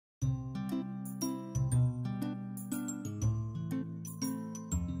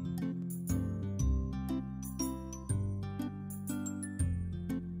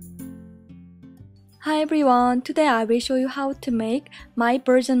Hi everyone, today I will show you how to make my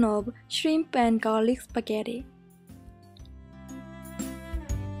version of shrimp and garlic spaghetti.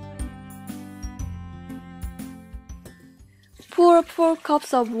 Pour 4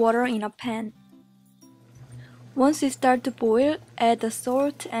 cups of water in a pan. Once it starts to boil, add the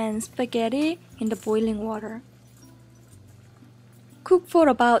salt and spaghetti in the boiling water. Cook for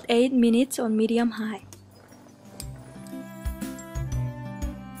about 8 minutes on medium-high.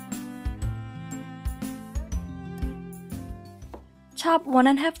 Chop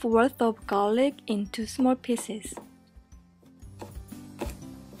 1½ worth of garlic into small pieces.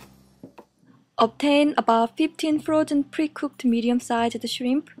 Obtain about 15 frozen pre-cooked medium-sized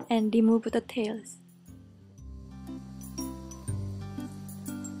shrimp and remove the tails.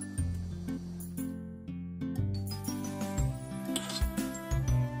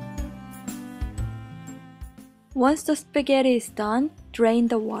 Once the spaghetti is done, drain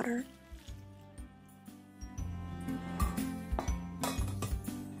the water.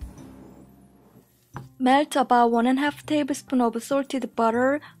 Melt about 1½ tablespoon of salted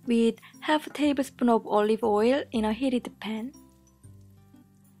butter with ½ tablespoon of olive oil in a heated pan.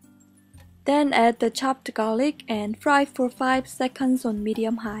 Then add the chopped garlic and fry for 5 seconds on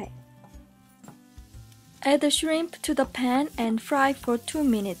medium-high. Add the shrimp to the pan and fry for 2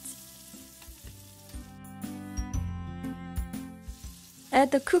 minutes. Add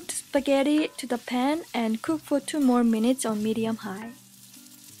the cooked spaghetti to the pan and cook for 2 more minutes on medium-high.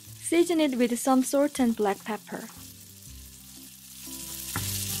 Season it with some salt and black pepper.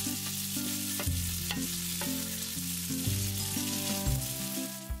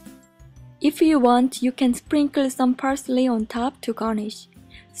 If you want, you can sprinkle some parsley on top to garnish.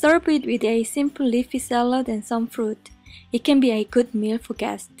 Serve it with a simple leafy salad and some fruit. It can be a good meal for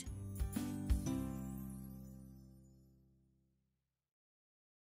guests.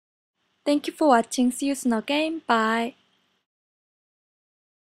 Thank you for watching. See you soon again. Bye.